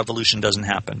macroevolution doesn't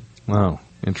happen. Wow,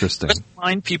 interesting. Let's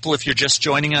remind people, if you're just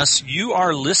joining us, you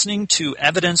are listening to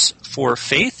Evidence for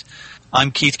Faith.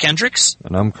 I'm Keith Kendricks.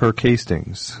 And I'm Kirk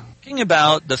Hastings. Talking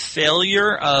about the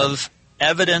failure of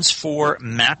evidence for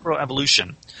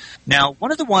macroevolution. Now,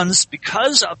 one of the ones,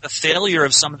 because of the failure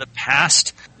of some of the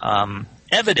past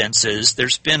evidences,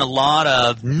 there's been a lot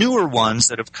of newer ones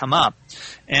that have come up.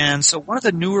 And so one of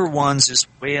the newer ones is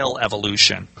whale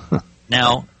evolution.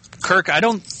 Now, Kirk, I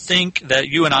don't think that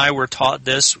you and I were taught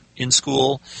this in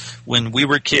school when we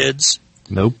were kids.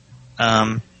 Nope.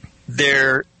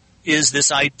 There is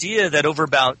this idea that over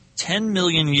about 10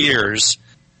 million years,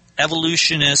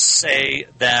 evolutionists say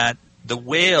that the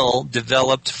whale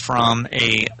developed from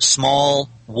a small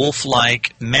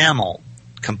wolf-like mammal,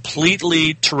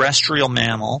 completely terrestrial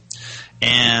mammal,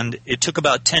 and it took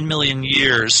about 10 million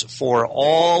years for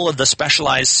all of the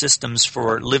specialized systems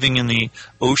for living in the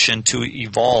ocean to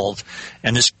evolve,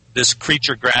 and this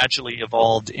creature gradually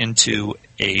evolved into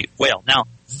a whale. Now,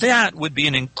 that would be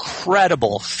an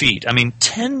incredible feat. I mean,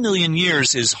 10 million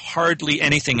years is hardly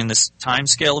anything in this time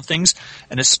scale of things,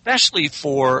 and especially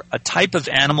for a type of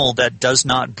animal that does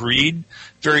not breed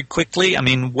very quickly. I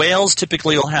mean, whales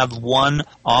typically will have one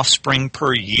offspring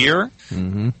per year,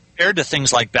 compared to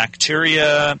things like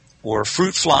bacteria or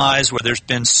fruit flies, where there's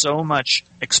been so much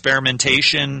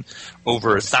experimentation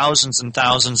over thousands and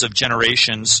thousands of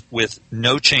generations with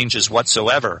no changes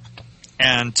whatsoever.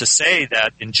 And to say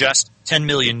that in just 10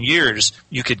 million years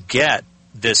you could get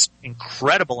this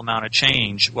incredible amount of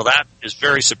change, well, that is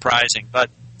very surprising. But,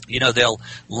 you know, they'll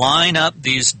line up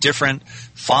these different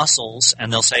fossils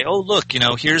and they'll say, oh, look, you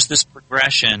know, here's this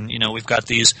progression. You know, we've got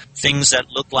these things that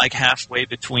look like halfway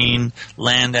between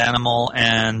land animal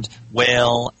and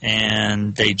whale,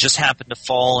 and they just happen to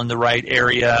fall in the right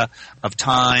area of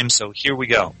time. So here we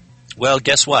go. Well,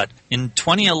 guess what? In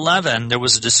 2011, there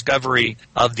was a discovery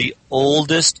of the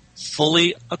oldest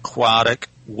fully aquatic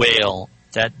whale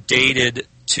that dated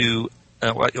to,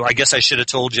 I guess I should have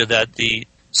told you that the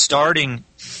starting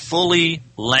fully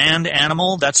land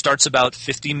animal, that starts about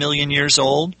 50 million years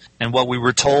old. And what we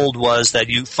were told was that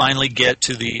you finally get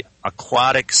to the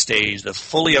aquatic stage, the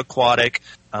fully aquatic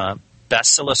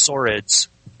Basilosaurids,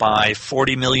 by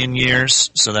 40 million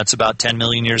years. So that's about 10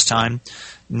 million years' time.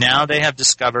 Now they have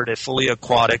discovered a fully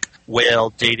aquatic whale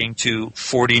dating to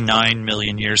 49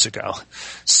 million years ago.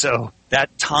 So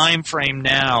that time frame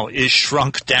now is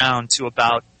shrunk down to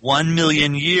about 1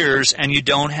 million years, and you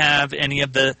don't have any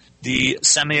of the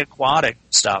semi-aquatic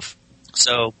stuff.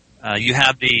 So you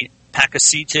have the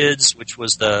Pachycetids, which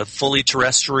was the fully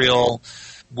terrestrial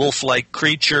wolf-like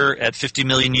creature at 50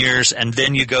 million years, and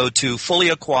then you go to fully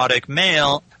aquatic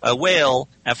whale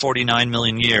at 49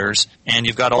 million years, and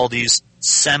you've got all these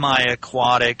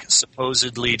semi-aquatic,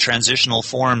 supposedly transitional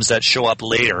forms that show up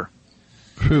later.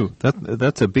 True.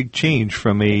 That's a big change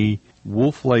from a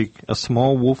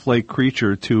small wolf-like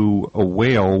creature to a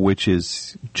whale, which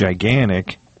is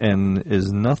gigantic and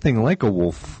is nothing like a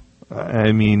wolf.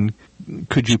 I mean,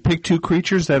 could you pick two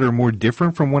creatures that are more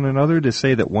different from one another to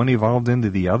say that one evolved into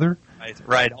the other?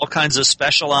 Right. All kinds of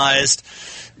specialized,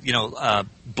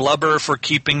 blubber for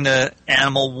keeping the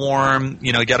animal warm.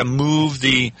 You got to move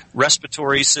the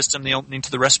respiratory system, the opening to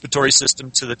the respiratory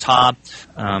system to the top.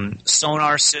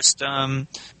 Sonar system.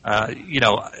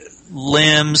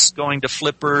 Limbs going to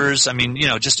flippers.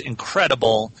 Just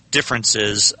incredible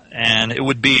differences, and it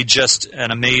would be just an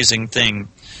amazing thing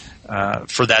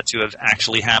for that to have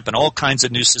actually happened. All kinds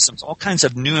of new systems, all kinds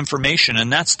of new information,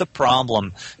 and that's the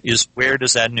problem, is where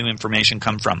does that new information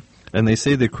come from? And they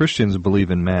say that Christians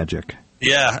believe in magic.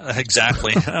 Yeah,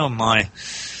 exactly. Oh, my.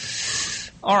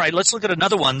 All right, let's look at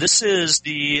another one. This is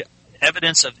the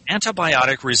evidence of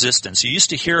antibiotic resistance. You used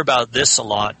to hear about this a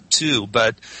lot, too,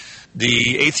 but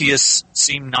the atheists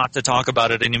seem not to talk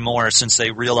about it anymore since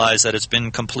they realize that it's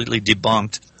been completely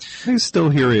debunked. I still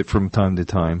hear it from time to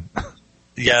time.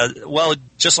 Yeah, well,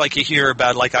 just like you hear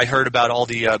about, like I heard about all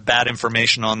the bad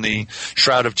information on the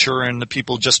Shroud of Turin, the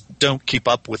people just don't keep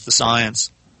up with the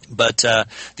science. But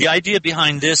the idea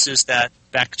behind this is that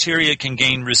bacteria can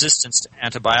gain resistance to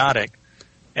antibiotic.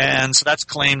 And so that's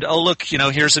claimed, oh, look,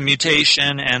 here's a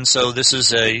mutation, and so this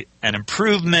is an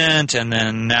improvement, and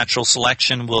then natural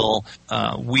selection will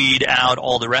weed out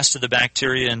all the rest of the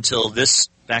bacteria until this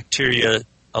bacteria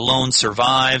alone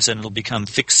survives, and it'll become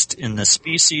fixed in the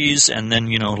species, and then,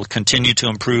 it'll continue to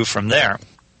improve from there.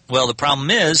 Well, the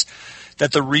problem is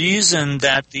that the reason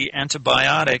that the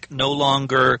antibiotic no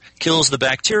longer kills the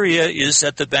bacteria is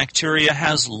that the bacteria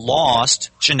has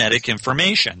lost genetic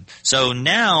information. So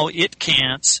now it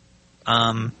can't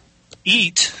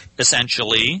eat,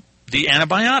 essentially, the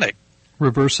antibiotic.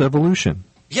 Reverse evolution.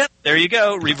 Yep, there you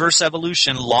go. Reverse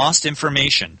evolution, lost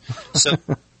information. So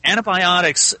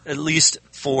antibiotics, at least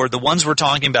for the ones we're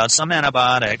talking about, some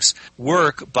antibiotics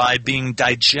work by being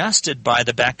digested by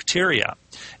the bacteria.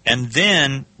 And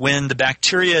then when the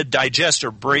bacteria digests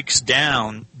or breaks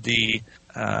down the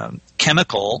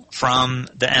chemical from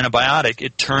the antibiotic,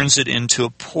 it turns it into a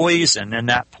poison, and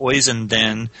that poison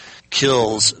then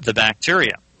kills the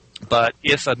bacteria. But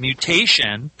if a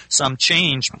mutation, some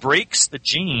change, breaks the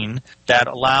gene that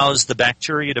allows the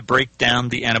bacteria to break down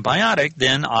the antibiotic,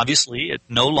 then obviously it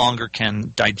no longer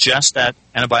can digest that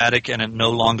antibiotic and it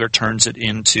no longer turns it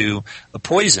into a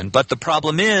poison. But the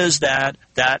problem is that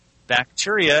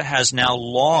bacteria has now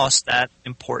lost that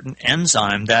important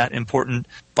enzyme, that important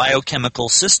biochemical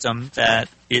system that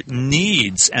it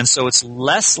needs, and so it's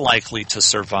less likely to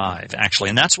survive, actually.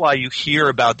 And that's why you hear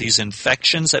about these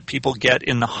infections that people get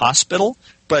in the hospital,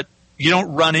 but you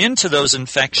don't run into those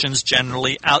infections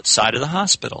generally outside of the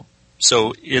hospital.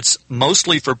 So it's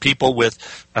mostly for people with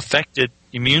affected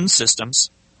immune systems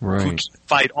who can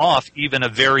fight off even a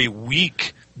very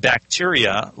weak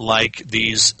bacteria like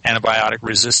these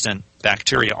antibiotic-resistant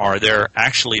bacteria are. They're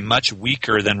actually much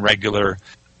weaker than regular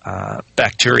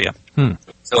bacteria.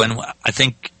 So, and I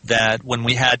think that when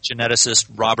we had geneticist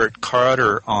Robert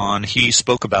Carter on, he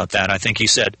spoke about that. I think he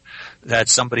said that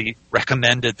somebody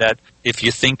recommended that if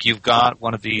you think you've got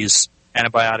one of these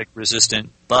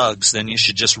antibiotic-resistant bugs, then you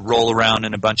should just roll around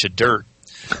in a bunch of dirt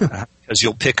because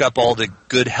you'll pick up all the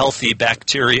good, healthy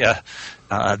bacteria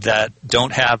that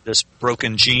don't have this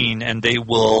broken gene, and they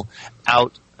will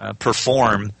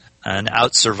outperform and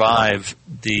out-survive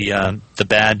the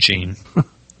bad gene,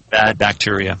 bad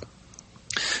bacteria.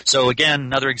 So again,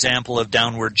 another example of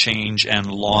downward change and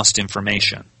lost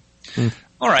information.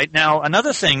 All right, now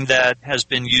another thing that has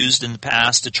been used in the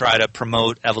past to try to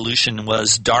promote evolution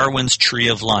was Darwin's Tree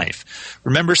of Life.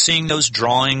 Remember seeing those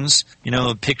drawings?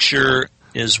 A picture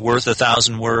is worth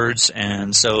 1,000 words,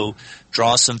 and so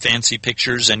draw some fancy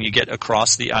pictures and you get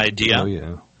across the idea. Oh,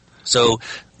 yeah. So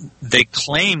they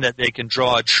claim that they can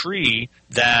draw a tree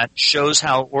that shows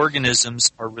how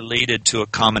organisms are related to a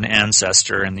common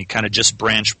ancestor, and they kind of just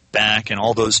branch back, and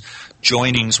all those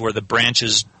joinings where the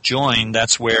branches join,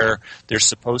 that's where there's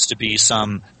supposed to be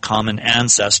some common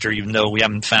ancestor, even though we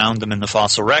haven't found them in the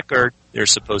fossil record, they're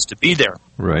supposed to be there.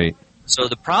 Right. So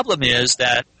the problem is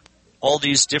that all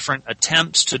these different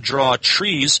attempts to draw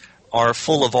trees are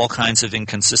full of all kinds of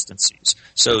inconsistencies.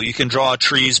 So you can draw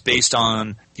trees based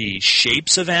on the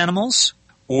shapes of animals,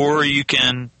 or you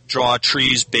can draw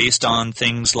trees based on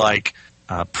things like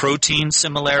protein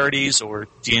similarities or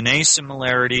DNA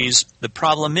similarities. The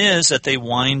problem is that they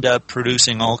wind up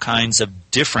producing all kinds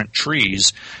of different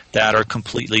trees that are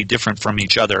completely different from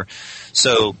each other.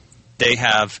 So they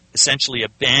have essentially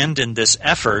abandoned this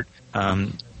effort.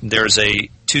 There's a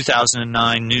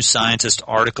 2009 New Scientist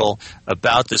article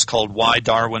about this called Why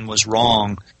Darwin Was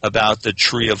Wrong About the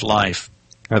Tree of Life.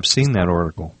 I've seen that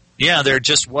article. Yeah, there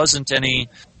just wasn't any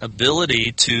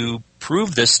ability to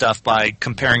prove this stuff by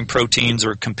comparing proteins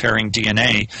or comparing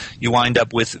DNA. You wind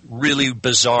up with really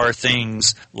bizarre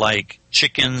things like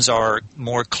chickens are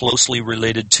more closely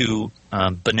related to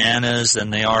bananas than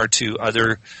they are to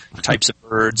other types of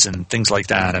birds and things like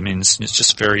that. I mean, it's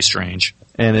just very strange.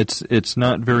 And it's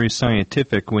not very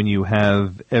scientific when you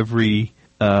have every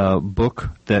book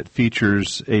that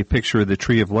features a picture of the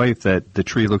tree of life that the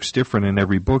tree looks different in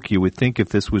every book. You would think if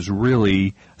this was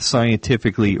really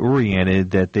scientifically oriented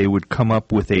that they would come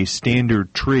up with a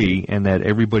standard tree and that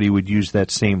everybody would use that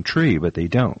same tree, but they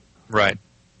don't. Right.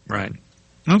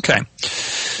 Okay.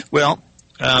 Well,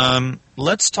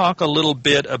 let's talk a little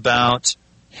bit about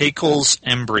Haeckel's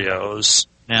embryos.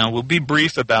 Now, we'll be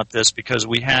brief about this because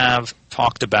we have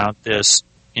talked about this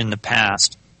in the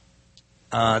past.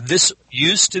 This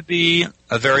used to be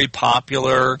a very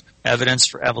popular evidence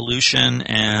for evolution,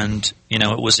 and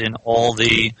it was in all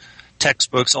the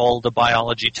textbooks, all the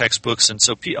biology textbooks, and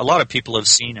so a lot of people have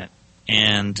seen it.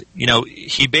 And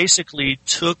he basically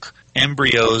took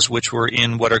embryos which were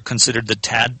in what are considered the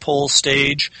tadpole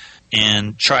stage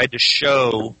and tried to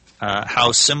show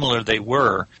how similar they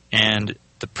were. And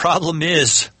the problem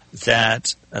is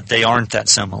that they aren't that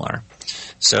similar.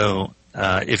 So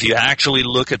if you actually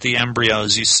look at the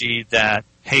embryos, you see that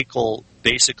Haeckel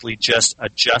basically just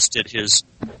adjusted his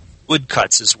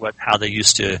woodcuts is how they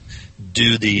used to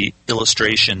do the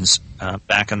illustrations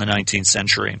back in the 19th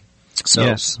century. So,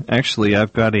 yes, actually,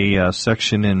 I've got a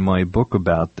section in my book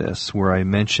about this where I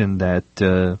mentioned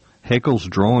that Haeckel's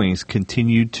drawings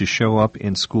continued to show up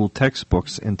in school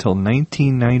textbooks until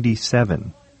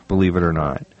 1997, believe it or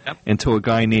not. Yep. Until a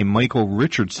guy named Michael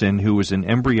Richardson, who was an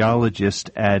embryologist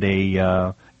at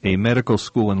a medical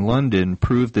school in London,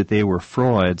 proved that they were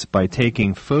frauds by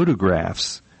taking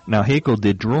photographs. Now, Haeckel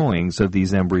did drawings of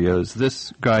these embryos.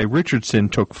 This guy, Richardson,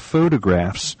 took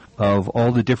photographs of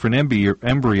all the different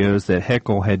embryos that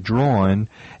Haeckel had drawn,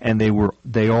 and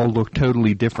they all looked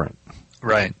totally different.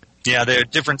 Right. Yeah, they're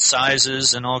different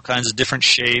sizes and all kinds of different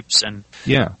shapes and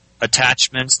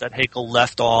attachments that Haeckel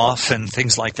left off and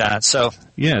things like that. So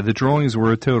yeah, the drawings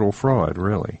were a total fraud,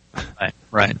 really.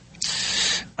 Right.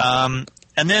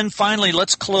 And then finally,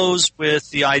 let's close with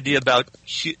the idea about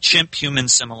chimp-human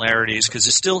similarities, because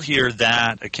you still hear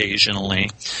that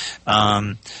occasionally.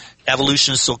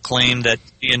 Evolutionists will claim that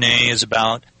DNA is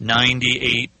about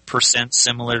 98%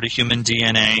 similar to human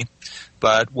DNA.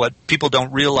 But what people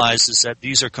don't realize is that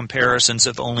these are comparisons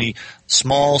of only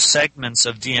small segments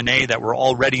of DNA that were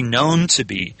already known to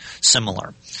be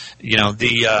similar.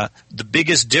 The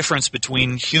biggest difference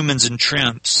between humans and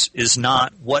chimps is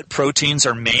not what proteins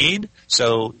are made.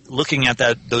 So looking at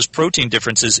those protein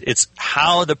differences, it's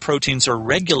how the proteins are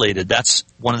regulated. That's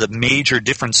one of the major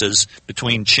differences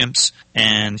between chimps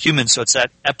and humans. So it's that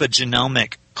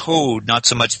epigenomic code, not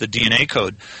so much the DNA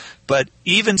code. But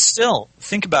even still,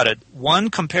 think about it. One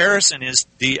comparison is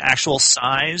the actual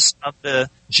size of the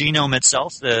genome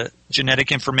itself, the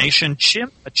genetic information.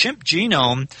 A chimp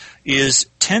genome is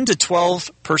 10 to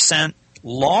 12%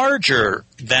 larger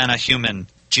than a human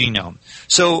genome.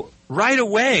 So right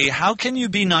away, how can you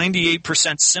be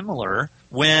 98% similar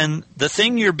when the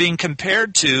thing you're being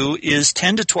compared to is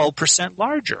 10 to 12%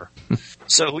 larger?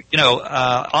 So,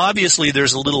 obviously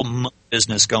there's a little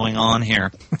business going on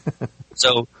here.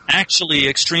 So actually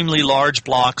extremely large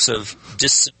blocks of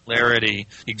dissimilarity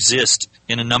exist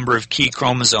in a number of key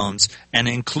chromosomes, and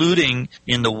including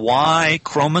in the Y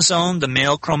chromosome, the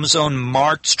male chromosome,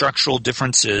 marked structural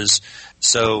differences.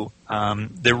 So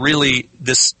the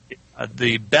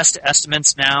best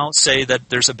estimates now say that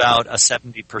there's about a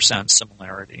 70%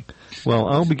 similarity. Well,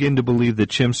 I'll begin to believe that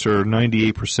chimps are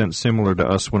 98% similar to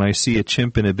us when I see a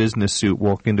chimp in a business suit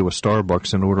walk into a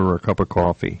Starbucks and order a cup of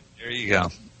coffee. There you go.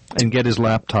 And get his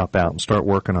laptop out and start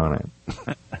working on it.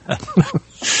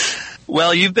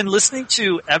 Well, you've been listening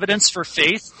to Evidence for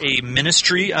Faith, a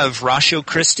ministry of Ratio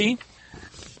Christi.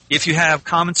 If you have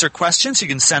comments or questions, you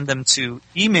can send them to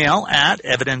email at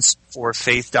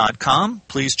evidenceforfaith.com.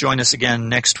 Please join us again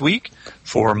next week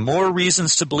for more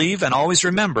reasons to believe, and always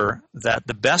remember that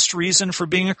the best reason for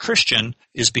being a Christian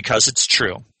is because it's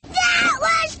true. That